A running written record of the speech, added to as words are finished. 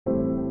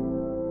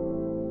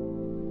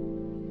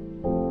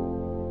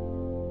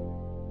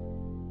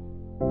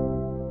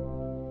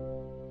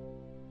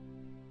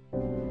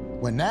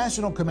When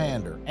National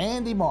Commander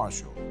Andy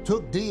Marshall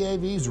took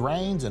DAV's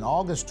reins in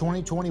August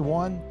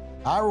 2021,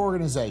 our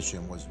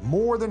organization was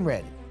more than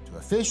ready to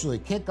officially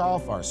kick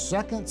off our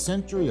second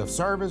century of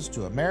service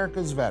to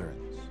America's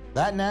veterans.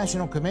 That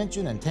national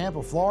convention in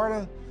Tampa,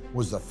 Florida,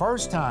 was the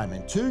first time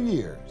in 2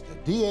 years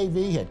that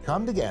DAV had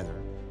come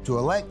together to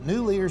elect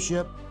new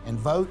leadership and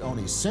vote on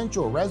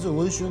essential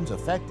resolutions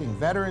affecting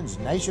veterans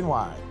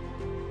nationwide.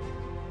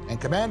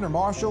 And Commander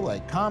Marshall, a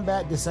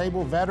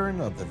combat-disabled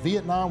veteran of the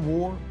Vietnam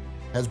War,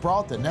 has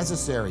brought the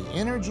necessary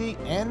energy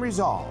and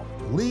resolve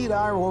to lead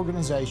our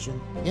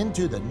organization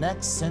into the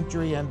next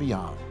century and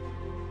beyond.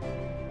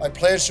 I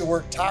pledge to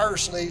work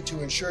tirelessly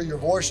to ensure your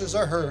voices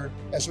are heard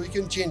as we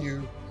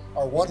continue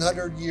our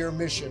 100-year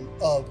mission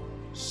of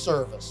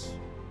service.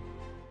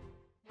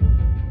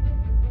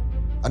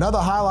 Another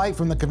highlight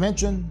from the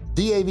convention,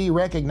 DAV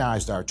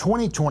recognized our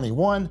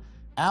 2021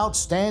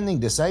 Outstanding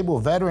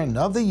Disabled Veteran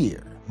of the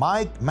Year,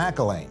 Mike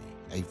McElhaney,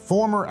 a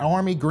former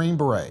Army Green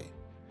Beret.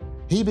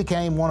 He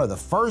became one of the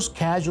first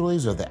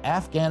casualties of the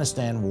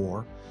Afghanistan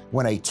War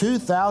when a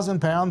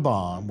 2,000-pound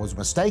bomb was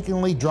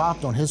mistakenly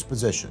dropped on his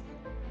position.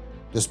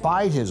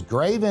 Despite his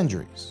grave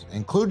injuries,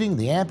 including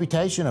the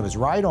amputation of his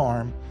right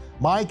arm,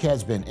 Mike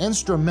has been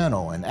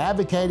instrumental in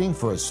advocating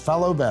for his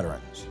fellow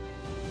veterans.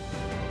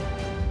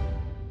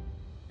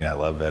 I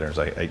love veterans.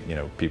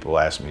 People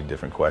ask me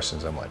different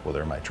questions. I'm like, well,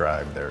 they're my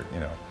tribe.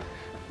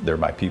 They're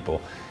my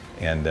people,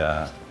 and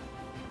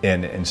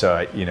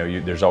so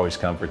there's always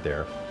comfort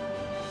there.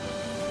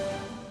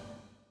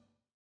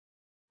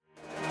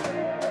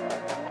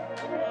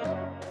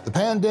 The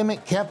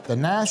pandemic kept the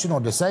National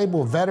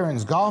Disabled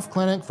Veterans Golf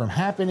Clinic from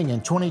happening in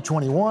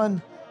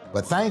 2021,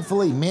 but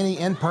thankfully many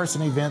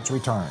in-person events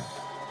returned.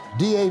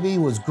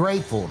 DAV was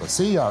grateful to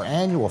see our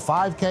annual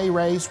 5K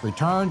race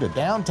return to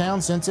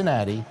downtown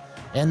Cincinnati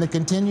and the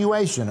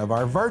continuation of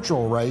our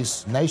virtual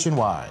race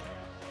nationwide.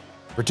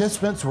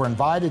 Participants were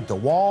invited to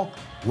walk,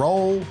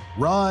 roll,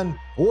 run,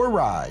 or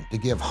ride to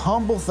give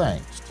humble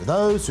thanks to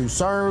those who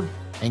served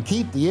and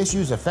keep the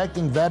issues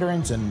affecting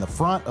veterans in the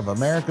front of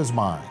America's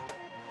mind.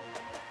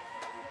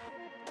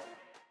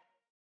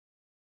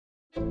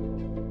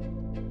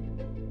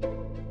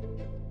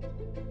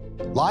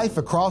 Life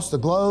across the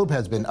globe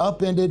has been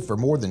upended for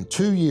more than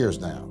 2 years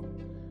now.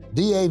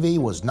 DAV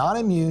was not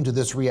immune to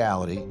this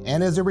reality,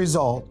 and as a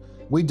result,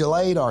 we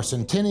delayed our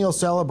centennial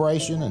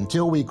celebration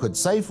until we could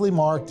safely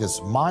mark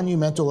this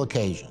monumental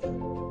occasion.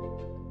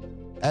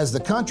 As the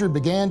country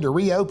began to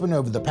reopen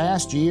over the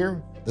past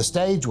year, the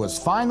stage was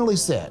finally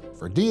set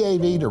for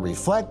DAV to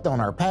reflect on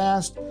our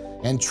past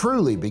and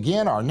truly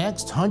begin our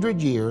next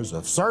 100 years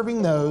of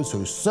serving those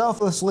who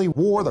selflessly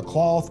wore the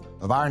cloth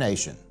of our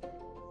nation.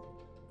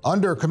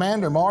 Under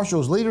Commander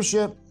Marshall's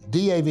leadership,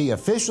 DAV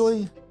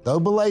officially, though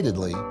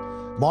belatedly,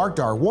 marked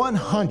our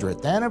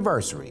 100th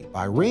anniversary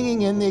by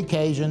ringing in the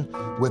occasion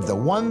with the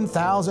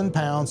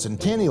 1,000-pound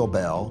centennial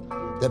bell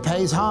that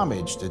pays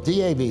homage to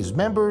DAV's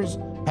members,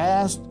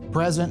 past,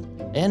 present,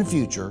 and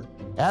future,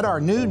 at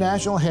our new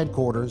national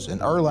headquarters in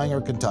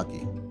Erlanger,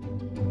 Kentucky.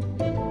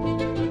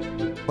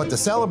 But the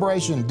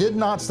celebration did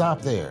not stop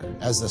there,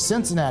 as the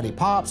Cincinnati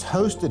Pops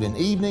hosted an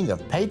evening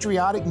of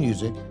patriotic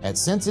music at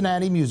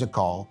Cincinnati Music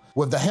Hall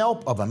with the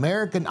help of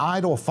American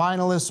Idol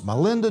finalist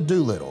Melinda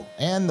Doolittle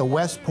and the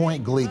West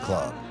Point Glee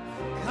Club.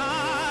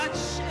 God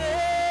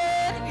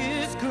shed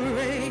His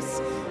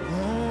grace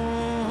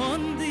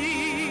on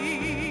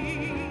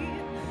thee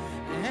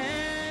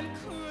and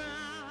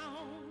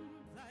crown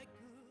thy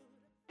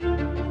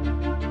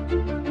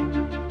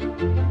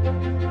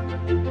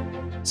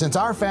good. Since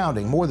our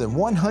founding more than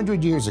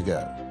 100 years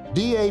ago,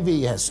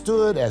 DAV has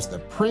stood as the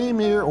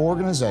premier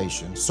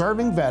organization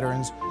serving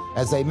veterans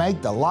as they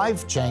make the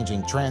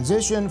life-changing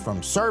transition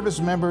from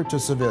service member to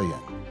civilian.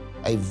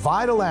 A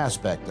vital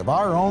aspect of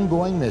our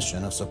ongoing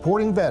mission of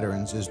supporting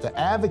veterans is to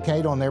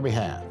advocate on their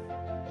behalf.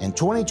 In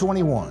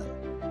 2021,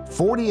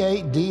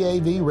 48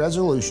 DAV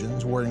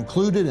resolutions were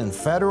included in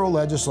federal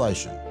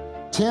legislation,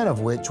 10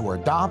 of which were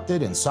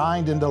adopted and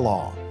signed into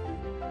law.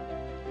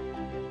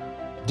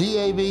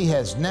 DAV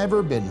has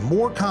never been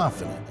more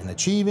confident in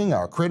achieving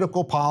our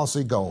critical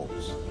policy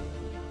goals.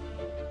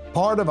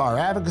 Part of our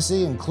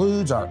advocacy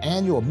includes our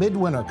annual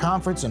Midwinter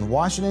Conference in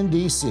Washington,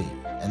 D.C.,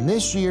 and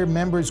this year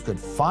members could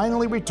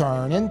finally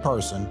return in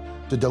person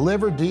to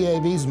deliver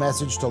DAV's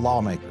message to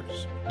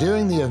lawmakers.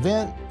 During the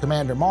event,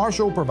 Commander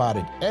Marshall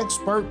provided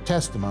expert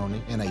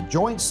testimony in a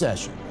joint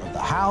session of the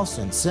House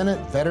and Senate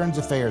Veterans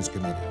Affairs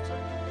Committees,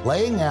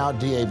 laying out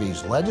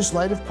DAV's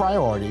legislative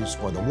priorities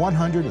for the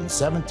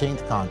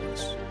 117th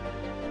Congress.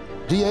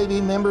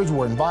 DAV members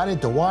were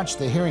invited to watch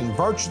the hearing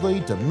virtually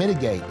to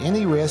mitigate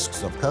any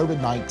risks of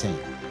COVID-19.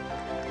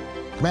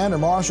 Commander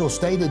Marshall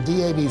stated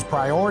DAV's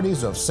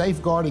priorities of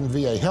safeguarding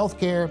VA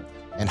healthcare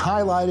and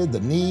highlighted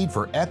the need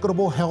for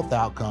equitable health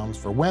outcomes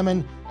for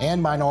women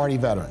and minority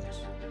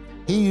veterans.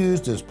 He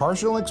used his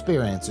personal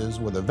experiences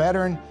with a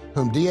veteran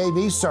whom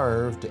DAV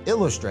served to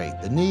illustrate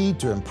the need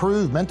to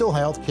improve mental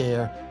health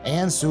care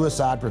and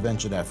suicide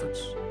prevention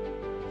efforts.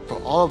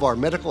 For all of our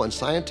medical and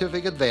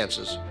scientific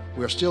advances,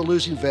 we are still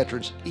losing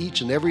veterans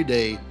each and every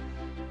day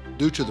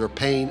due to their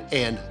pain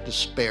and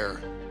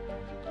despair.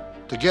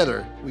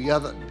 Together, we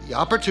have the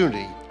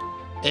opportunity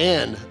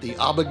and the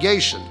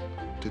obligation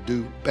to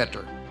do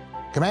better.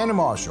 Commander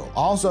Marshall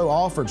also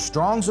offered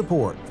strong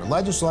support for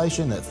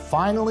legislation that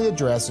finally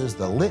addresses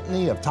the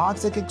litany of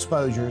toxic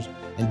exposures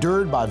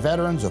endured by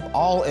veterans of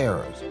all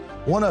eras,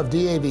 one of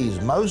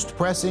DAV's most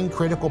pressing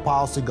critical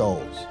policy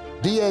goals.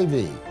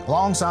 DAV,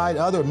 alongside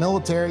other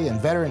military and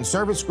veteran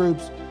service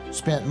groups,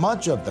 spent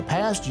much of the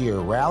past year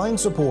rallying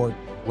support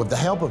with the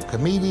help of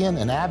comedian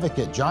and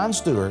advocate Jon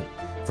Stewart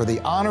for the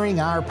Honoring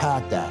Our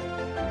Pact Act.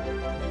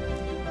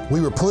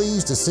 We were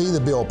pleased to see the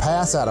bill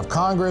pass out of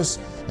Congress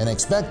and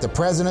expect the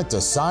President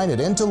to sign it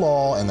into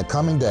law in the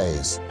coming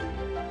days.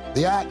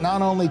 The act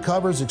not only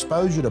covers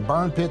exposure to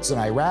burn pits in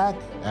Iraq,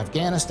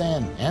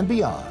 Afghanistan, and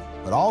beyond,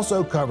 but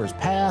also covers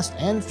past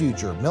and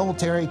future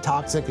military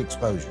toxic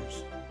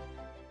exposures.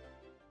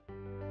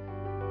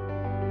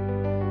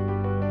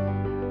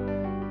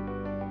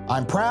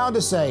 I'm proud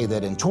to say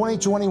that in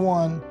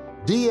 2021,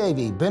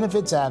 DAV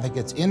benefits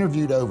advocates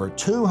interviewed over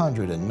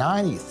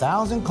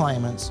 290,000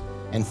 claimants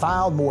and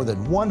filed more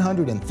than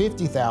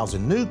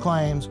 150,000 new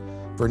claims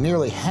for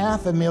nearly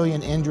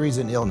 500,000 injuries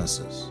and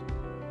illnesses.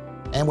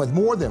 And with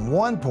more than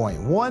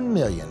 1.1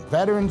 million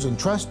veterans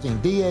entrusting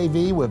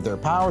DAV with their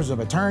powers of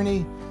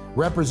attorney,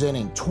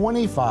 representing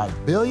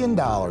 $25 billion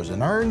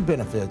in earned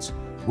benefits,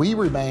 we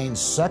remain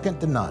second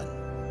to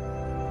none.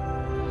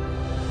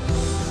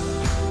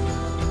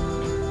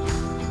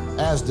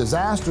 As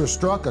disaster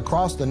struck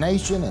across the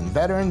nation and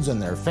veterans and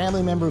their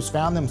family members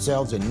found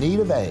themselves in need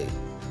of aid,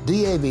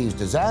 DAV's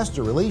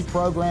disaster relief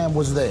program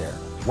was there,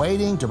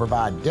 waiting to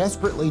provide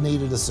desperately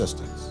needed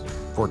assistance.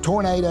 For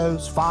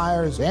tornadoes,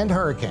 fires, and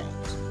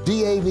hurricanes,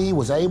 DAV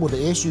was able to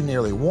issue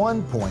nearly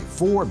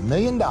 $1.4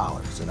 million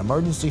in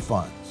emergency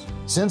funds.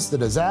 Since the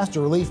disaster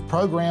relief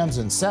program's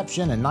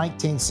inception in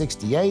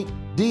 1968,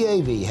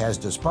 DAV has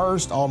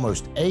dispersed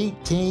almost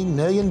 $18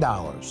 million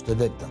to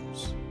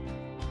victims.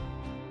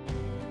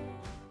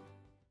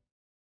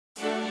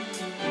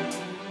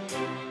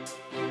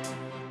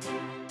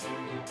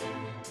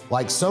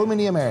 Like so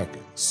many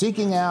Americans,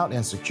 seeking out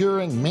and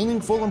securing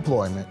meaningful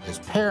employment is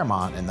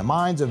paramount in the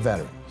minds of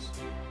veterans.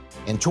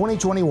 In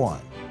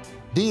 2021,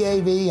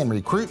 DAV and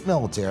Recruit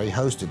Military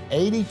hosted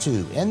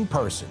 82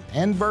 in-person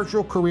and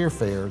virtual career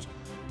fairs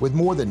with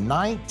more than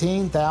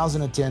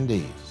 19,000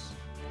 attendees.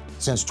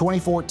 Since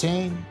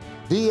 2014,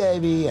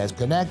 DAV has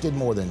connected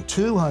more than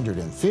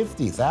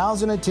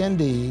 250,000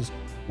 attendees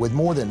with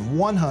more than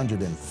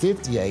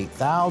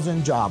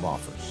 158,000 job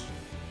offers.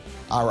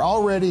 Our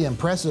already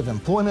impressive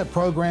employment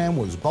program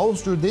was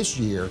bolstered this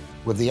year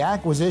with the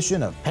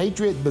acquisition of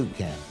Patriot Boot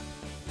Camp.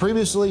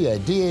 Previously a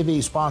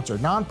DAV-sponsored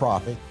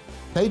nonprofit,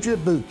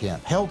 Patriot Boot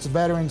Camp helps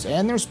veterans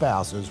and their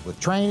spouses with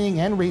training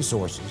and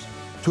resources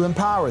to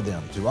empower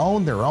them to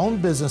own their own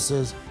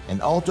businesses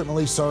and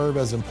ultimately serve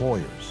as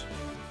employers.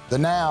 The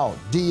now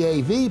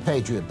DAV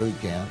Patriot Boot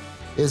Camp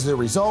is the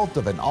result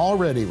of an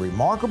already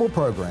remarkable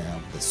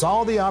program that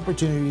saw the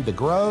opportunity to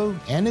grow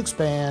and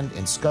expand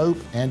in scope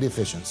and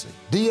efficiency.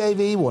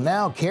 DAV will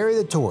now carry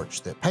the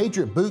torch that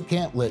Patriot Boot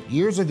Camp lit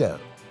years ago,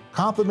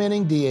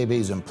 complementing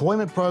DAV's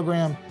employment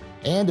program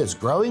and its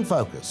growing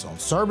focus on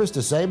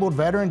service-disabled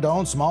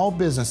veteran-owned small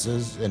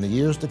businesses in the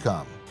years to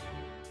come.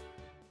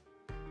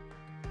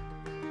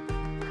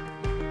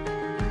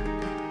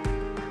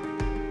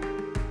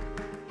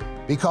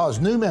 Because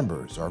new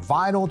members are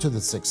vital to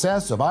the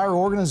success of our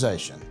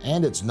organization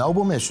and its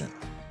noble mission,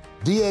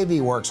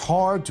 DAV works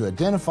hard to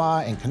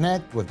identify and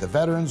connect with the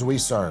veterans we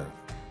serve.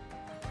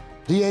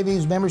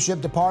 DAV's membership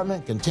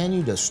department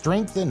continued to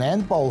strengthen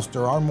and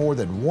bolster our more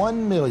than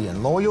 1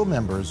 million loyal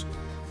members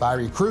by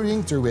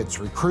recruiting through its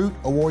Recruit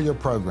a Warrior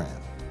program.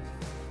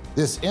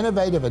 This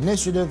innovative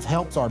initiative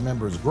helps our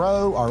members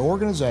grow our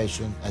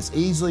organization as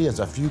easily as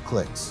a few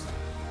clicks.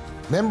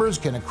 Members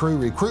can accrue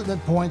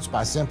recruitment points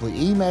by simply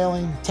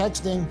emailing,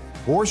 texting,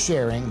 or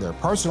sharing their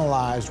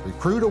personalized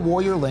Recruit a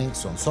Warrior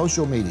links on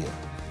social media.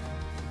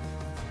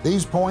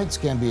 These points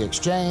can be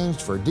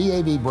exchanged for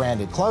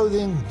DAV-branded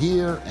clothing,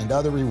 gear, and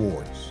other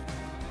rewards.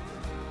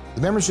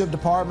 The membership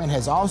department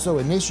has also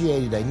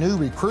initiated a new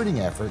recruiting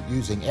effort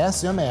using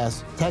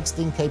SMS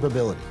texting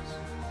capabilities.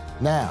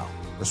 Now,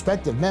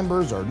 prospective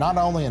members are not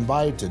only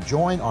invited to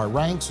join our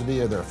ranks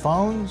via their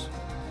phones,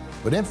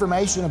 but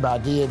information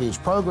about DAV's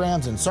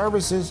programs and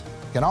services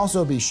can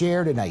also be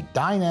shared in a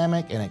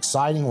dynamic and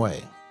exciting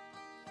way.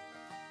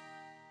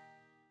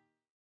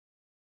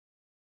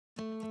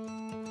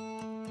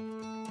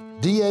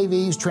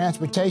 DAV's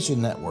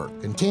transportation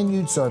network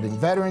continued serving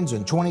veterans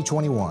in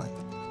 2021.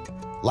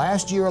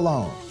 Last year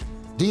alone,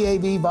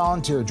 DAV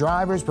volunteer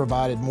drivers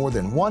provided more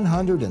than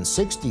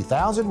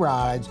 160,000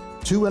 rides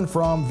to and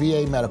from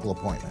VA medical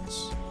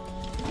appointments.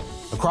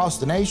 Across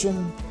the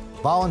nation,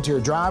 volunteer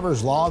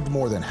drivers logged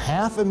more than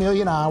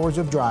 500,000 hours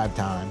of drive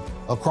time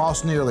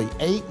across nearly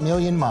 8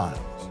 million miles,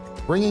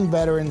 bringing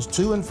veterans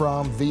to and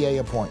from VA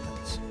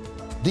appointments.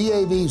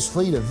 DAV's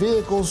fleet of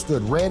vehicles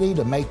stood ready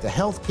to make the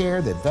health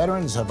care that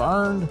veterans have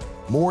earned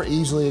more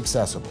easily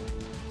accessible.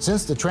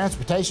 Since the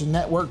transportation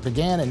network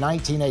began in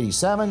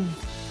 1987,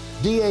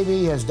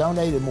 DAV has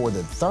donated more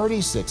than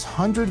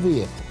 3,600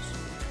 vehicles,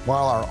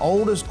 while our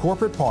oldest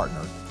corporate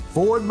partner,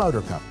 Ford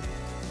Motor Company,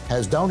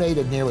 has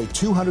donated nearly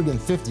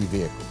 250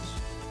 vehicles.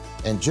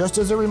 And just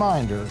as a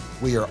reminder,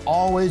 we are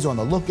always on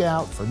the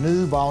lookout for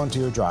new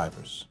volunteer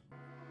drivers.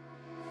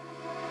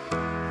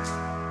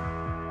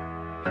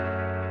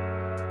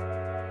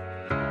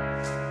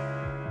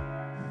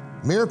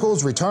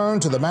 Miracles returned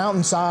to the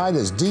mountainside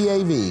as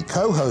DAV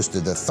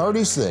co-hosted the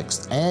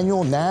 36th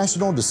Annual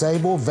National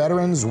Disabled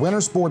Veterans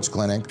Winter Sports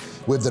Clinic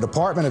with the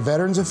Department of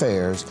Veterans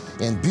Affairs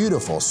in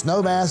beautiful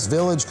Snowmass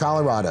Village,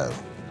 Colorado.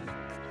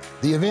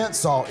 The event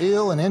saw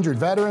ill and injured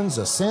veterans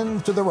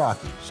ascend to the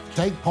Rockies to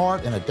take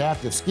part in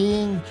adaptive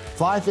skiing,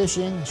 fly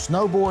fishing,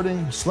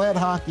 snowboarding, sled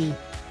hockey,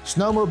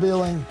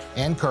 snowmobiling,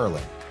 and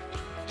curling.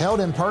 Held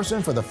in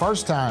person for the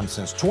first time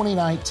since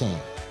 2019,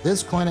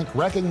 this clinic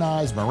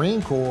recognized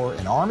Marine Corps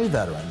and Army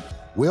veteran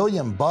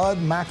William Bud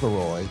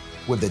McElroy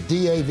with the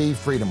DAV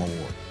Freedom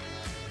Award.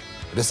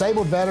 A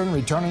disabled veteran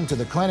returning to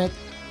the clinic,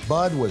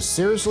 Bud was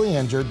seriously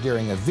injured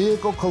during a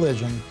vehicle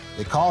collision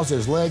that caused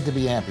his leg to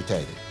be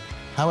amputated.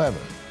 However,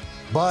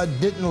 Bud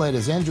didn't let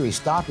his injury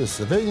stop his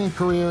civilian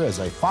career as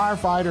a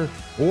firefighter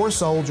or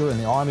soldier in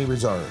the Army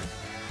Reserve.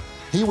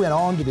 He went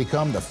on to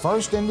become the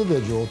first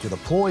individual to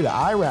deploy to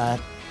Iraq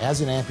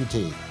as an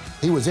amputee.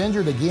 He was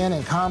injured again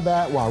in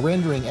combat while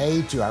rendering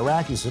aid to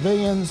Iraqi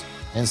civilians,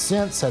 and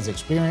since has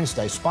experienced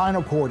a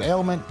spinal cord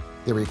ailment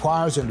that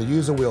requires him to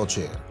use a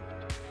wheelchair.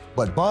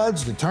 But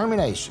Bud's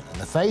determination in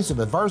the face of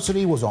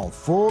adversity was on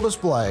full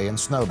display in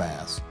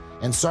Snowmass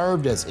and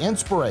served as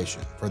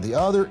inspiration for the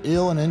other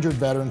ill and injured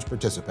veterans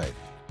participating.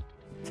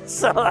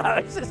 So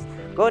I was just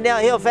going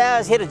downhill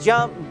fast, hit a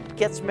jump,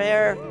 get some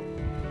air.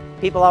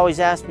 People always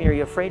ask me, are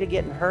you afraid of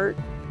getting hurt?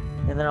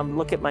 And then I'm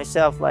looking at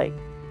myself like,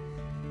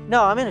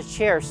 no, I'm in a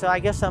chair, so I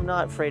guess I'm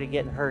not afraid of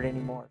getting hurt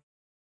anymore.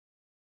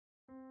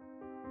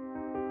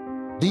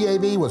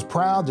 DAV was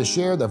proud to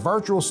share the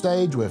virtual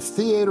stage with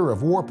Theater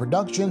of War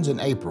Productions in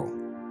April.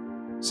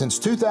 Since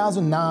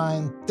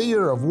 2009,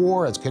 Theater of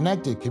War has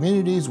connected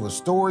communities with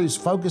stories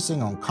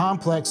focusing on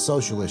complex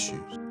social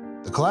issues.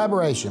 The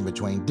collaboration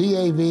between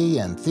DAV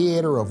and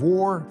Theater of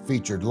War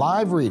featured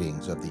live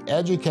readings of The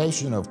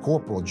Education of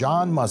Corporal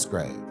John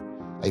Musgrave,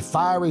 a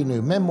fiery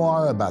new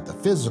memoir about the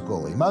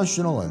physical,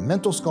 emotional, and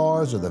mental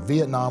scars of the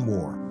Vietnam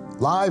War.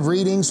 Live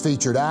readings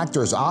featured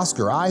actors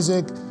Oscar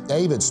Isaac,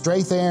 David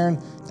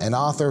Strathairn, and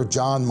author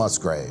John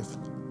Musgrave,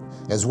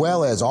 as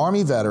well as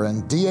Army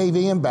veteran, DAV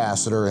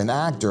ambassador, and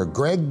actor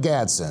Greg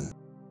Gadsden.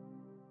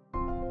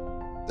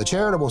 The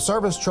Charitable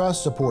Service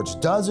Trust supports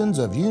dozens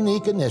of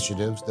unique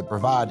initiatives that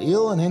provide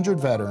ill and injured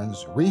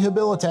veterans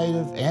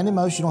rehabilitative and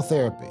emotional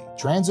therapy,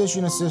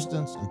 transition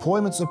assistance,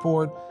 employment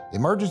support,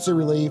 emergency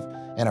relief,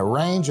 and a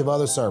range of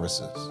other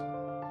services.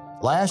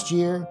 Last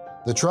year,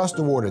 the Trust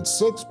awarded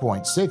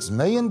 $6.6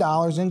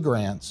 million in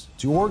grants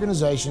to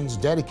organizations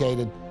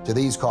dedicated to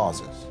these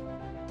causes.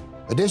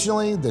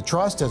 Additionally, the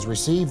Trust has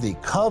received the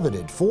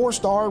coveted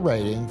 4-star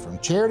rating from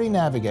Charity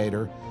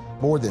Navigator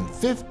more than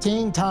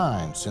 15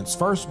 times since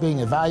first being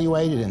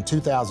evaluated in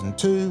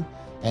 2002,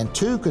 and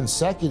 2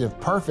 consecutive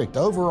perfect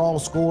overall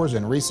scores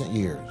in recent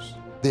years.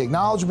 The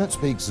acknowledgement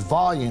speaks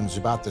volumes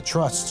about the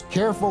Trust's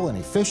careful and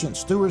efficient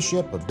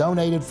stewardship of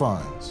donated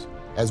funds,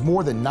 as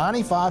more than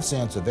 95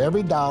 cents of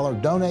every dollar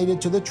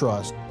donated to the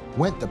Trust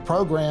went to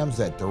programs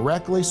that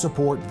directly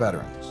support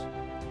veterans.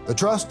 The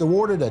Trust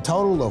awarded a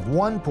total of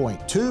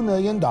 $1.2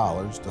 million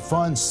to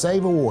fund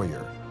Save a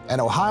Warrior,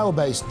 an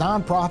Ohio-based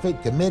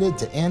nonprofit committed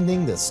to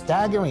ending the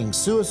staggering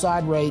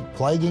suicide rate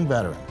plaguing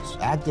veterans,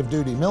 active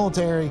duty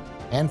military,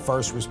 and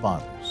first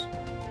responders.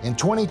 In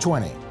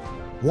 2020,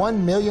 $1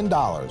 million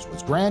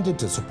was granted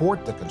to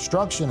support the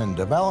construction and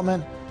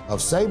development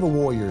of Save a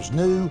Warrior's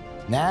new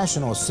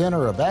National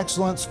Center of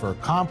Excellence for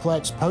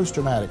Complex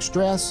Post-Traumatic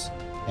Stress,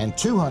 and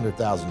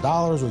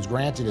 $200,000 was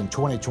granted in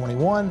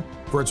 2021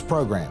 for its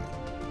programming.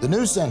 The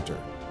new center,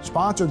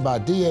 sponsored by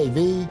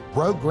DAV,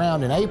 broke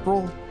ground in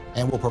April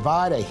and will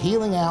provide a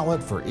healing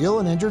outlet for ill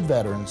and injured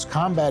veterans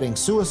combating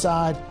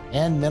suicide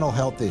and mental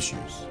health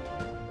issues.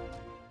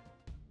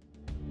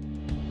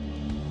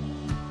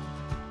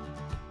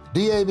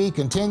 DAV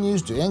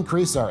continues to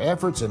increase our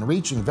efforts in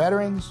reaching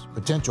veterans,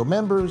 potential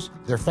members,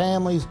 their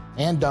families,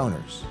 and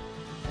donors.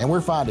 And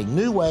we're finding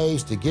new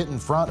ways to get in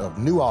front of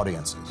new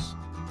audiences.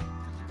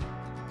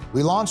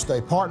 We launched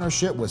a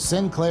partnership with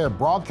Sinclair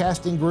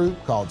Broadcasting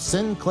Group called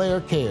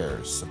Sinclair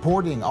Cares,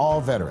 supporting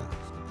all veterans.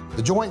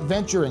 The joint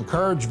venture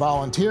encouraged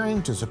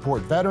volunteering to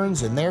support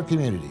veterans in their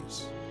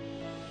communities.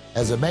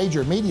 As a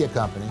major media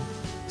company,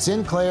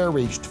 Sinclair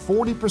reached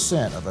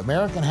 40% of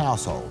American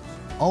households,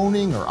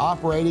 owning or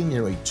operating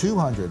nearly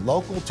 200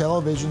 local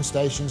television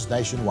stations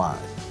nationwide.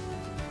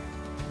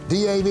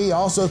 DAV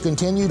also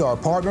continued our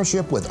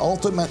partnership with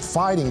Ultimate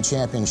Fighting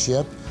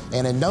Championship,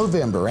 and in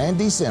November and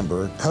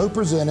December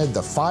co-presented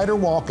the Fighter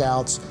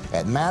Walkouts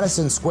at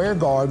Madison Square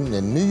Garden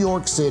in New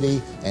York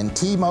City and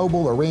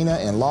T-Mobile Arena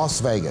in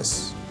Las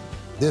Vegas.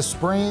 This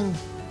spring,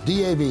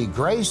 DAV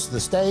graced the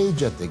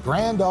stage at the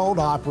Grand Ole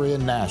Opry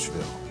in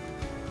Nashville.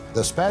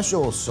 The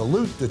special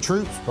Salute the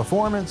Troops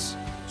performance,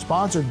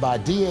 sponsored by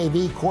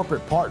DAV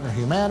corporate partner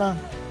Humana,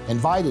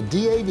 invited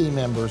DAV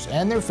members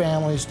and their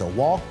families to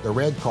walk the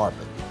red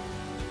carpet.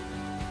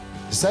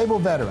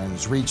 Disabled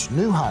veterans reached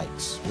new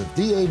heights, with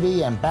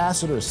DAV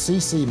Ambassador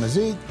CC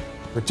Mazik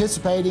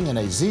participating in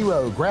a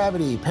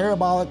zero-gravity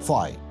parabolic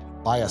flight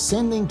by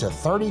ascending to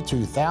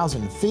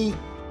 32,000 feet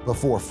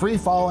before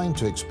free-falling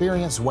to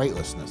experience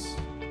weightlessness.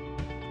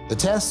 The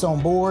tests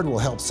on board will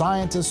help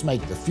scientists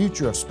make the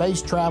future of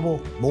space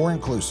travel more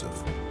inclusive.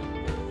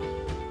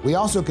 We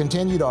also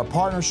continued our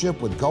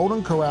partnership with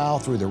Golden Corral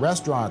through the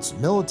restaurant's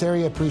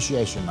Military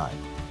Appreciation Night.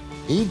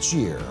 Each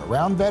year,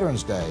 around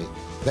Veterans Day,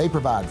 they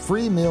provide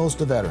free meals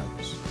to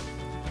veterans.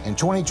 In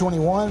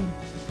 2021,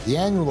 the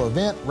annual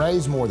event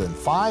raised more than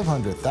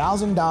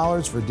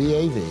 $500,000 for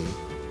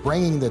DAV,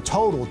 bringing the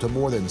total to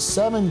more than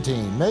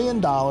 $17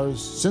 million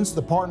since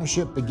the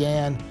partnership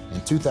began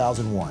in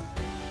 2001.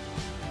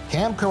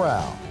 Camp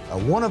Corral, a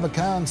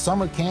one-of-a-kind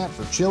summer camp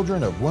for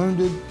children of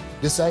wounded,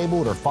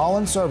 disabled, or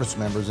fallen service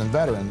members and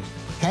veterans,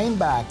 came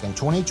back in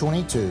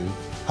 2022,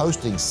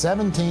 hosting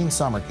 17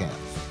 summer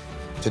camps.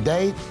 To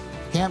date,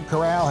 Camp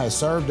Corral has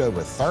served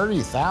over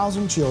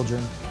 30,000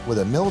 children with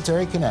a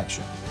military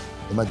connection,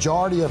 the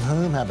majority of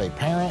whom have a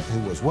parent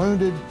who was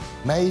wounded,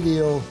 made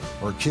ill,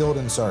 or killed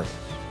in service.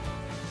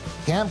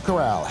 Camp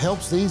Corral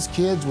helps these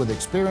kids with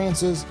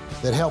experiences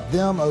that help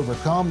them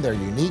overcome their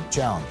unique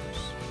challenges.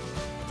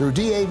 Through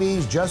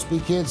DAV's Just Be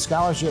Kids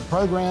scholarship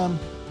program,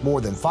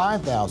 more than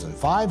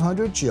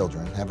 5,500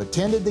 children have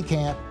attended the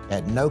camp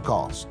at no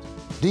cost.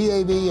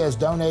 DAV has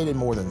donated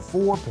more than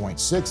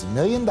 $4.6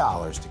 million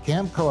to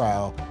Camp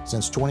Corral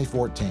since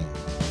 2014.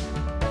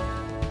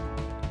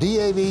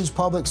 DAV's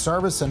public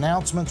service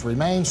announcements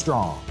remain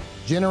strong,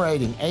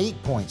 generating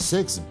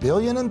 8.6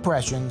 billion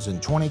impressions in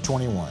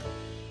 2021.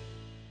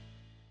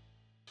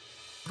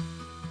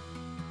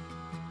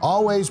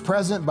 Always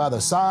present by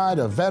the side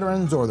of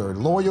veterans or their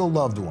loyal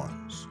loved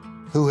ones,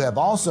 who have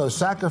also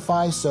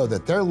sacrificed so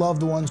that their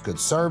loved ones could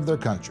serve their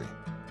country.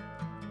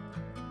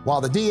 While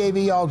the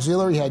DAV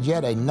Auxiliary had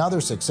yet another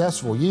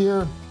successful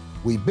year,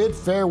 we bid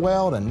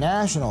farewell to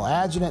National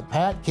Adjutant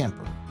Pat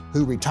Kemper,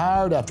 who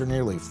retired after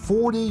nearly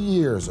 40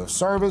 years of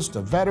service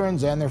to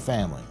veterans and their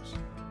families.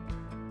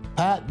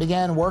 Pat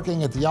began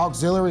working at the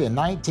Auxiliary in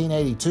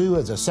 1982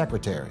 as a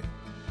secretary.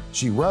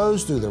 She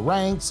rose through the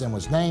ranks and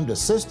was named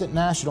Assistant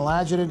National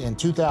Adjutant in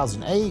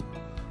 2008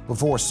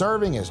 before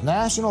serving as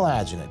National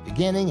Adjutant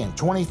beginning in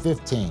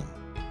 2015.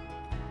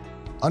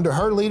 Under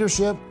her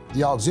leadership,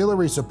 the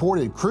Auxiliary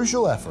supported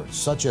crucial efforts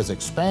such as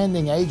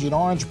expanding Agent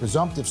Orange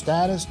presumptive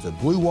status to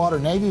Blue Water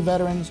Navy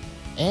veterans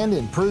and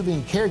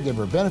improving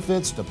caregiver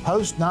benefits to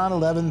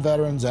post-9/11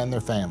 veterans and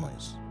their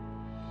families.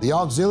 The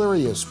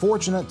Auxiliary is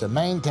fortunate to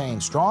maintain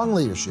strong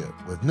leadership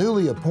with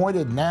newly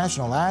appointed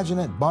National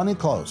Adjutant Bunny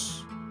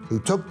Close, who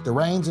took the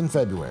reins in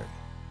February.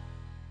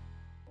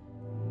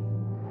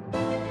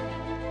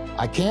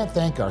 I can't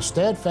thank our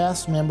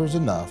steadfast members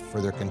enough for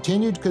their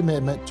continued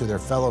commitment to their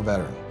fellow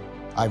veteran.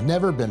 I've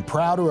never been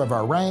prouder of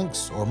our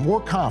ranks or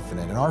more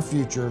confident in our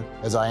future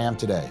as I am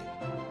today.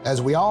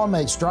 As we all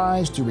make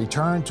strides to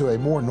return to a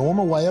more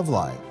normal way of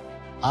life,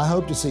 I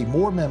hope to see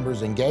more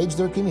members engage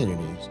their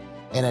communities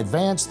and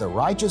advance the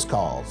righteous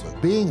cause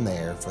of being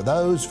there for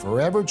those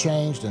forever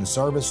changed in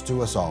service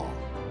to us all.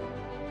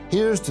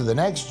 Here's to the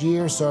next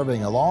year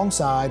serving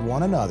alongside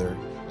one another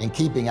and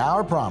keeping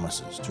our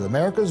promises to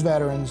America's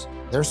veterans,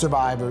 their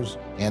survivors,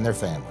 and their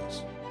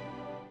families.